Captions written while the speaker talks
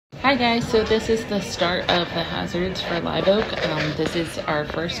Hi guys, so this is the start of the hazards for Live Oak. This is our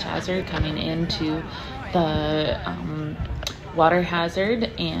first hazard coming into the water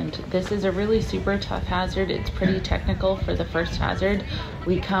hazard, and this is a really super tough hazard. It's pretty technical for the first hazard.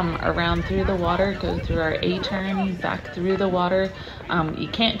 We come around through the water, go through our A-turn, back through the water. You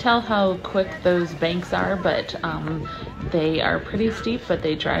can't tell how quick those banks are, but they are pretty steep, but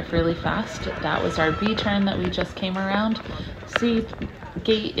they drive really fast. That was our B-turn that we just came around. See,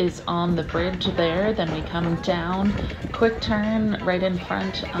 gate is on the bridge there, then we come down, quick turn right in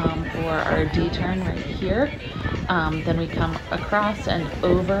front for our D-turn right here. Then we come across and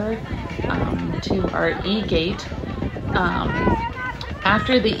over to our E-gate.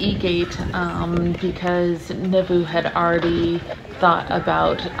 After the E-gate, because Nivu had already thought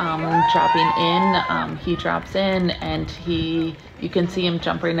about dropping in, he drops in and you can see him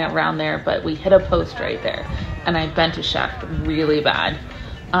jumping around there, but we hit a post right there and I bent a shaft really bad.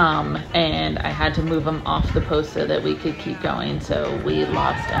 And I had to move him off the post so that we could keep going. So we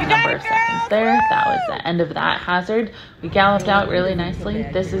lost a number of seconds there. That was the end of that hazard. We galloped out really nicely.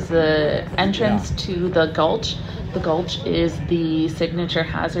 This is the entrance to the Gulch. The Gulch is the signature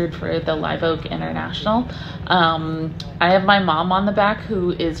hazard for the Live Oak International. I have my mom on the back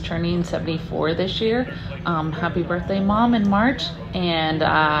who is turning 74 this year. Happy birthday, Mom, in March. And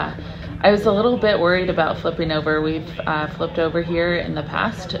I was a little bit worried about flipping over. We've flipped over here in the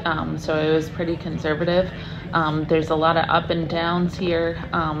past, so I was pretty conservative. There's a lot of up and downs here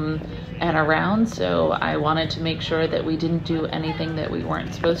and around, so I wanted to make sure that we didn't do anything that we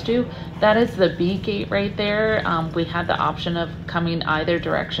weren't supposed to. That is the B gate right there. We had the option of coming either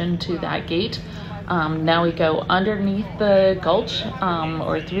direction to that gate. Now we go underneath the gulch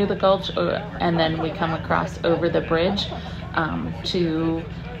or through the gulch, and then we come across over the bridge to,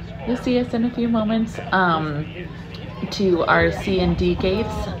 you'll see us in a few moments, to our C and D gates,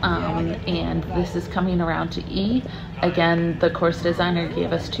 and this is coming around to E. Again, the course designer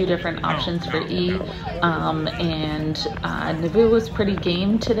gave us two different options for E, and Nivu was pretty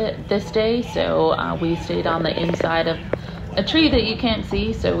game to this day, so we stayed on the inside of a tree that you can't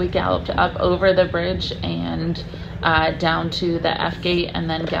see, so we galloped up over the bridge and down to the F gate and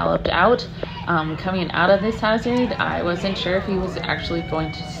then galloped out. Coming out of this hazard, I wasn't sure if he was actually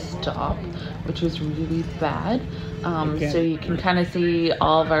going to stop, which was really bad. So you can kind of see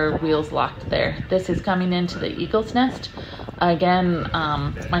all of our wheels locked there. This is coming into the Eagle's Nest. Again,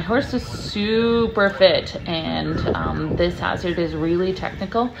 my horse is super fit, and this hazard is really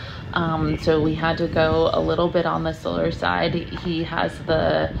technical. So we had to go a little bit on the slower side. He has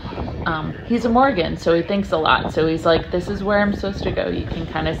he's a Morgan, so he thinks a lot. So he's like, this is where I'm supposed to go. You can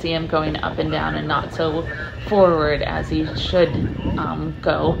kind of see him going up and down and not so forward as he should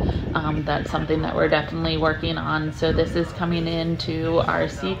go. That's something that we're definitely working on. So this is coming into our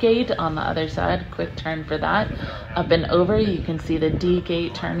C gate on the other side. Quick turn for that. Up and over, you can see the D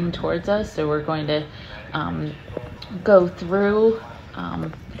gate turning towards us. So we're going to go through,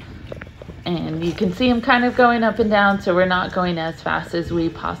 and you can see him kind of going up and down, so we're not going as fast as we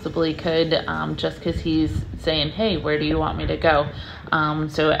possibly could, just because he's saying, hey, where do you want me to go?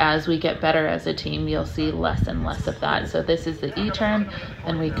 So as we get better as a team, you'll see less and less of that. So this is the E-turn,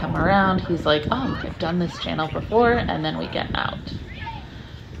 then we come around, he's like, oh, I've done this channel before, and then we get out.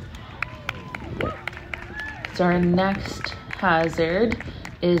 So our next hazard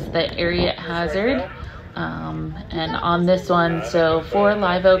is the Ariat hazard. And on this one, so for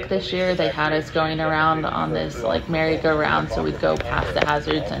Live Oak this year, they had us going around on this like merry-go-round, so we'd go past the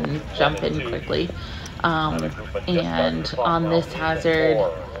hazards and jump in quickly. And on this hazard,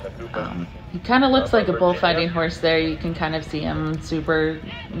 he kind of looks like a bullfighting horse there. You can kind of see him super,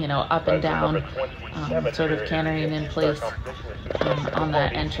 up and down, sort of cantering in place on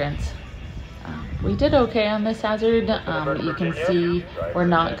that entrance. We did okay on this hazard. You can see we're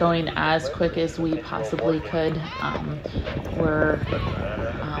not going as quick as we possibly could. We're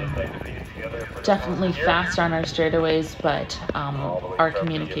definitely fast on our straightaways, but our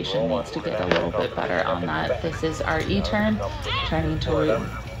communication needs to get a little bit better on that. This is our E-turn, turning toward,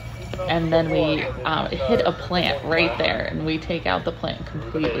 and then we hit a plant right there, and we take out the plant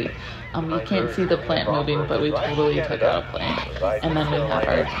completely. You can't see the plant moving, but we totally took out a plant, and then we have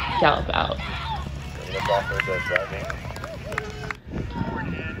our gallop out.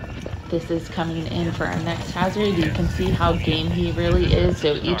 This is coming in for our next hazard. You can see how game he really is.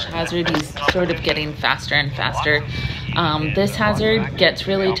 So each hazard he's sort of getting faster and faster. This hazard gets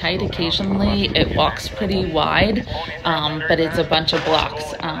really tight occasionally. It walks pretty wide, but it's a bunch of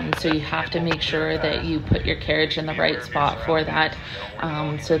blocks. So you have to make sure that you put your carriage in the right spot for that.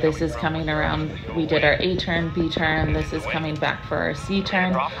 So this is coming around. We did our A turn, B turn. This is coming back for our C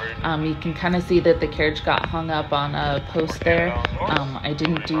turn. You can kind of see that the carriage got hung up on a post there. I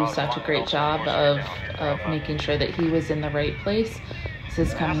didn't do such a great job of making sure that he was in the right place. This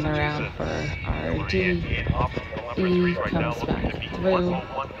is coming around for our D. E comes back through.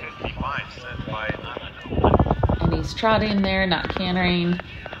 And he's trotting there, not cantering.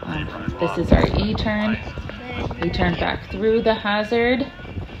 This is our E turn. We turn back through the hazard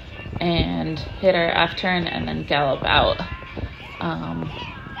and hit our F turn and then gallop out.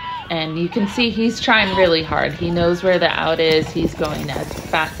 And you can see he's trying really hard. He knows where the out is. He's going as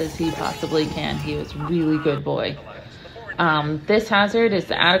fast as he possibly can. He was a really good boy. This hazard is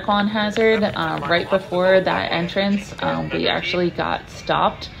the Adequan hazard. Right before that entrance, we actually got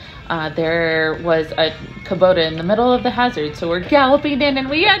stopped. There was a Kubota in the middle of the hazard, so we're galloping in and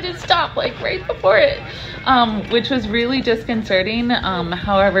we had to stop like right before it, which was really disconcerting.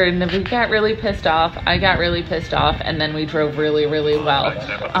 However, we got really pissed off. I got really pissed off, and then we drove really, really well.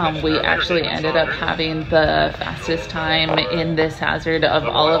 We actually ended up having the fastest time in this hazard of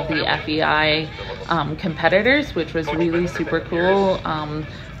all of the FEI competitors, which was really super cool.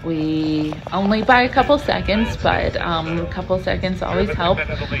 We only by a couple seconds, but a couple seconds always help.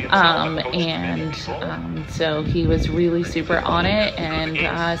 So he was really super on it,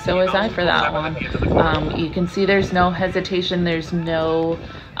 and so was I for that one. You can see there's no hesitation, there's no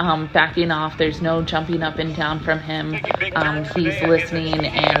backing off, there's no jumping up and down from him. He's listening,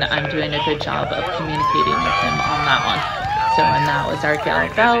 and I'm doing a good job of communicating with him on that one. So, and that was our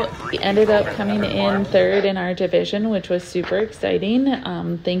gallop out. We ended up coming in third in our division, which was super exciting.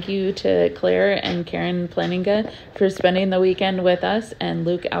 Thank you to Claire and Karen Planninga for spending the weekend with us, and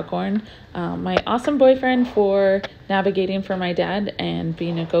Luke Alcorn, my awesome boyfriend, for navigating for my dad and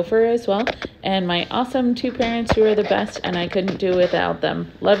being a gopher as well, and my awesome two parents who are the best, and I couldn't do without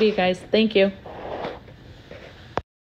them. Love you guys. Thank you.